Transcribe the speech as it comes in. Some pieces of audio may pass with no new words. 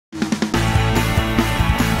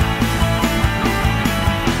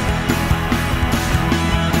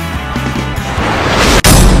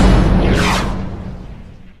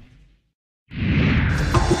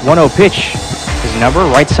1-0 pitch. His number,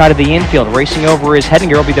 right side of the infield. Racing over is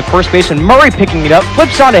Hettinger. Will be the first baseman. Murray picking it up.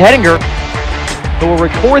 Flips on to Hettinger, who will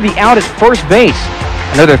record the out at first base.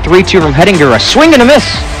 Another 3-2 from Hettinger. A swing and a miss.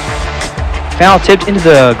 Foul tipped into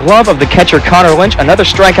the glove of the catcher, Connor Lynch. Another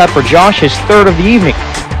strikeout for Josh, his third of the evening.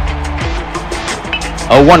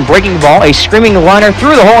 0-1 breaking ball. A screaming liner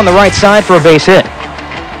through the hole on the right side for a base hit.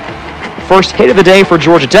 First hit of the day for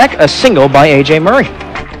Georgia Tech, a single by A.J. Murray.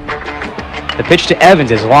 The pitch to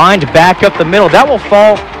Evans is lined back up the middle. That will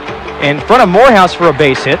fall in front of Morehouse for a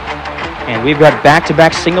base hit. And we've got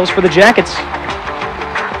back-to-back singles for the Jackets.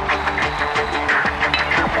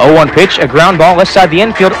 0-1 pitch, a ground ball left side the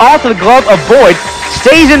infield, off to the glove of Boyd.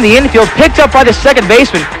 Stays in the infield, picked up by the second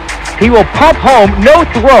baseman. He will pump home, no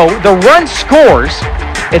throw. The run scores.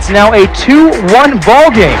 It's now a 2-1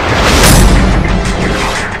 ball game.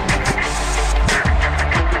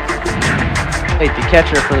 The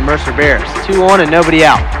catcher for the Mercer Bears. 2-1 and nobody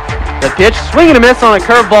out. The pitch, swing and a miss on a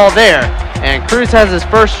curveball there, and Cruz has his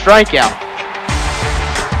first strikeout.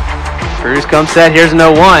 Cruz comes set, here's an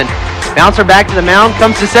 0-1. Bouncer back to the mound,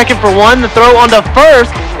 comes to second for one. The throw onto first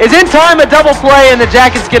is in time, a double play, and the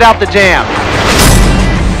Jackets get out the jam.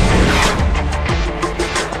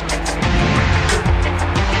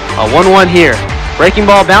 A 1-1 here. Breaking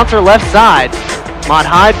ball bouncer left side. Mott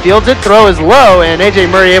Hyde fields it, throw is low, and A.J.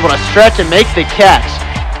 Murray able to stretch and make the catch.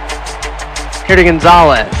 Here to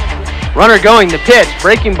Gonzalez. Runner going, the pitch,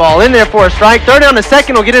 breaking ball in there for a strike. Throw down to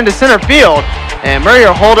second, will get into center field, and Murray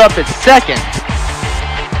will hold up at second.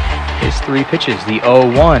 His three pitches, the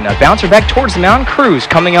 0-1. A bouncer back towards the mound. Cruz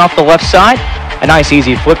coming off the left side. A nice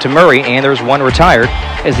easy flip to Murray, and there's one retired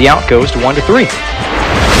as the out goes to 1-3.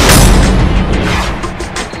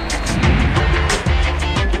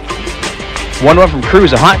 1-1 from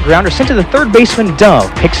Cruz, a hot grounder sent to the third baseman,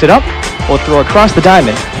 Dove. Picks it up, will throw across the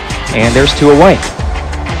diamond, and there's two away.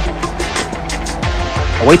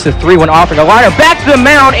 Awaits the 3-1 offering, a liner back to the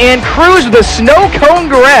mound, and Cruz with a snow cone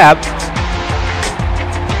grab.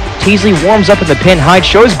 Teasley warms up in the pin, Hyde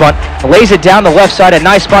shows bunt, lays it down the left side, a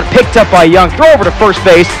nice spot picked up by Young. Throw over to first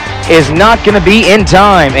base is not going to be in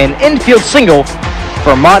time. An infield single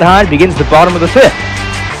for Mott Hyde begins the bottom of the fifth.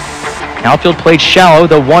 Outfield played shallow.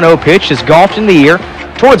 The 1-0 pitch is golfed in the air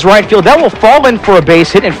towards right field. That will fall in for a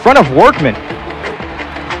base hit in front of Workman.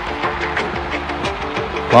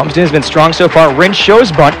 Lumsden has been strong so far. Wren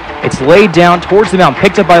shows bunt. It's laid down towards the mound.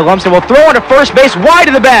 Picked up by Lumsden. Will throw into first base, wide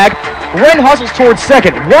of the bag. Wren hustles towards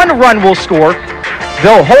second. One run will score.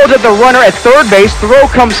 They'll hold up the runner at third base. Throw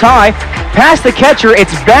comes high. Past the catcher.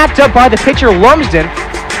 It's backed up by the pitcher, Lumsden.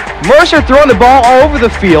 Mercer throwing the ball all over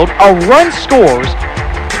the field. A run scores.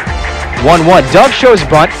 1-1. Doug shows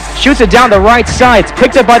bunt. Shoots it down the right side. It's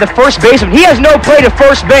picked up by the first baseman. He has no play to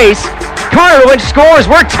first base. Connor Lynch scores.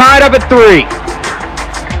 We're tied up at 3.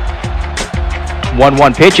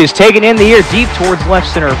 1-1 pitch is taken in the air deep towards left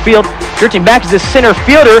center field. Drifting back to the center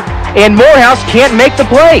fielder, and Morehouse can't make the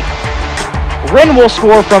play. Wren will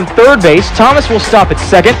score from third base. Thomas will stop at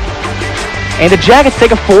second. And the Jackets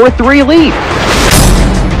take a 4-3 lead.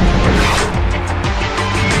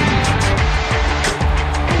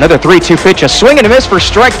 Another 3-2 pitch, a swing and a miss for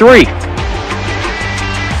strike 3.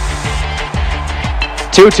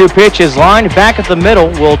 2-2 pitch is lined back at the middle.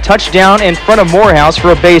 Will touch down in front of Morehouse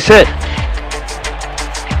for a base hit.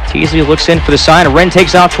 Teasley looks in for the sign. Wren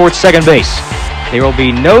takes out towards second base. There will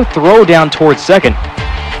be no throw down towards second.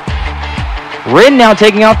 Wren now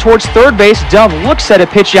taking out towards third base. Dove looks at a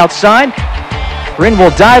pitch outside. Wren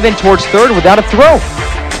will dive in towards third without a throw.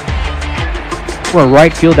 For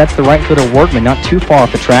right field, that's the right fielder Workman, not too far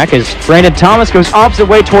off the track, as Brandon Thomas goes opposite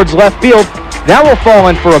way towards left field. That will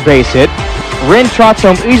fall in for a base hit. Wren trots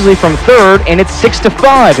home easily from third, and it's 6-5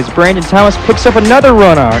 as Brandon Thomas picks up another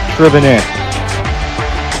run out driven in.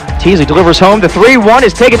 Teasley delivers home. The 3-1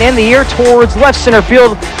 is taken in the air towards left center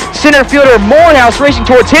field. Center fielder Morehouse racing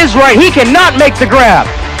towards his right. He cannot make the grab.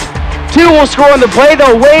 2 will score on the play.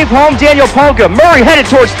 They'll wave home Daniel Polka. Murray headed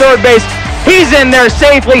towards third base. He's in there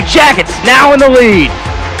safely. Jackets now in the lead.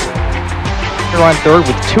 They're on third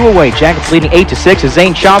with 2 away. Jackets leading 8-6 as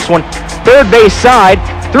Zane chops one third base side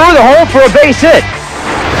through the hole for a base hit.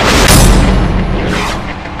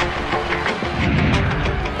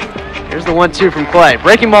 Here's the 1-2 from Clay.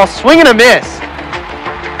 Breaking ball, swing and a miss.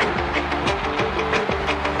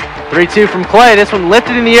 3-2 from Clay. This one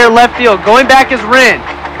lifted in the air left field. Going back is Wren.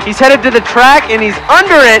 He's headed to the track and he's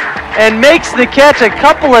under it and makes the catch a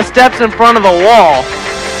couple of steps in front of the wall.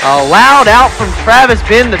 A loud out from Travis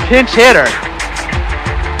Bin, the pinch hitter.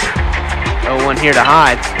 0-1 here to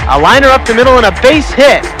Hyde. A liner up the middle and a base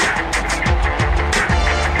hit.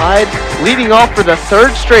 Hyde leading off for the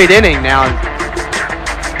 3rd straight inning now.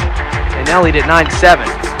 now lead at 9-7.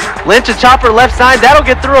 Lynch a chopper left side, that'll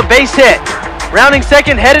get through a base hit. Rounding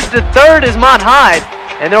second, headed to third is Mont Hyde,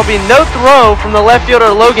 and there'll be no throw from the left fielder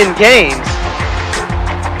Logan Gaines.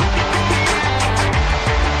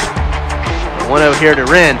 1-0 here to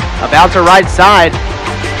Wren. A bouncer right side,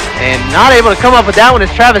 and not able to come up with that one is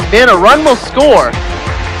Travis Ben. A run will score,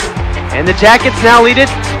 and the Jackets now lead it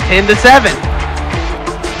 10-7.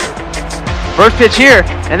 First pitch here,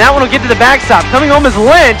 and that one will get to the backstop. Coming home is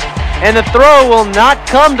Lynch, and the throw will not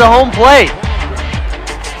come to home plate.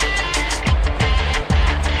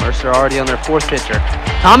 Mercer already on their fourth pitcher.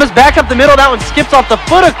 Thomas back up the middle. That one skips off the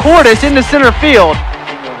foot of Cordes into center field,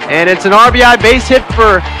 and it's an RBI base hit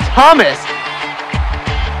for Thomas.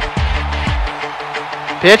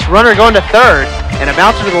 Pitch, runner going to third, and a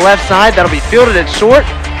bouncer to the left side. That'll be fielded at short.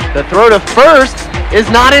 The throw to first is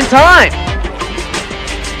not in time.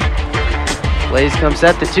 Blaze comes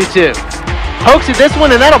set the 2-2. Pokes at this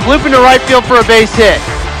one, and that'll bloop into right field for a base hit.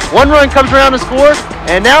 One run comes around to score,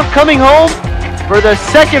 and now coming home for the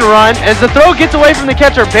second run as the throw gets away from the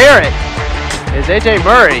catcher Barrett is A.J.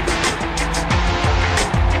 Murray.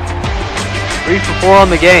 3 for 4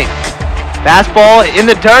 on the game. Fastball in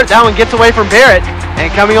the dirt. That one gets away from Barrett.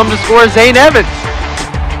 And coming home to score is Zane Evans.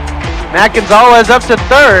 Matt Gonzalez up to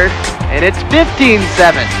third, and it's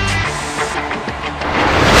 15-7.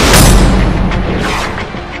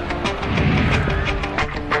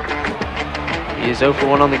 He is 0 for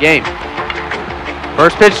 1 on the game.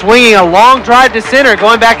 First pitch swinging, a long drive to center.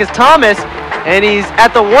 Going back is Thomas, and he's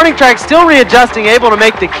at the warning track, still readjusting, able to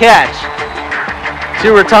make the catch.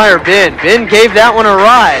 To retire Ben. Ben gave that one a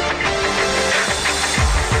ride.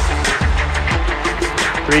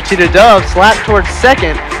 3-2 to Dove, slap towards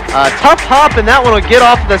second. Tough hop, and that one will get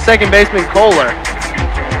off of the second baseman Kohler.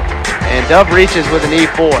 And Dove reaches with an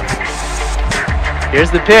E4. Here's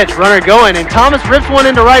the pitch, runner going, and Thomas rips one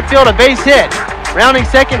into right field, a base hit. Rounding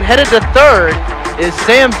second, headed to third is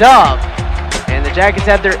Sam Dove. And the Jackets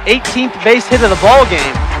have their 18th base hit of the ball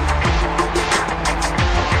game.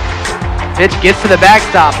 Pitch gets to the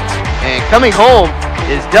backstop, and coming home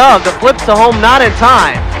is Dove. The flips to home, not in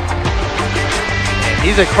time.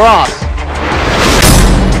 He's across.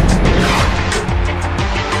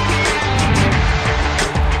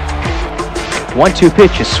 One-two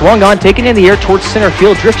pitch is swung on, taken in the air towards center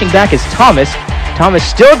field. Drifting back is Thomas. Thomas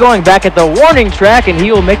still going back at the warning track, and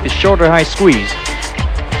he will make the shoulder high squeeze.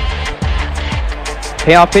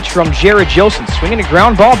 Payoff pitch from Jared Joltin, swinging a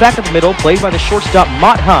ground ball back at the middle, played by the shortstop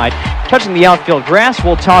Mott Hyde. Touching the outfield grass,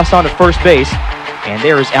 will toss on to first base, and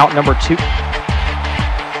there is out number 2.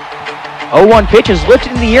 0-1 pitch is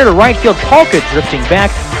lifted in the air to right field. Polka drifting back,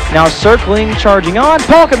 now circling, charging on.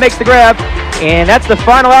 Polka makes the grab, and that's the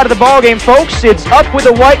final out of the ball game, folks. It's up with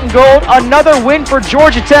the white and gold. Another win for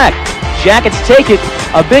Georgia Tech. Jackets take it,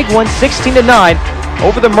 a big one, 16-9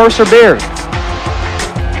 over the Mercer Bears.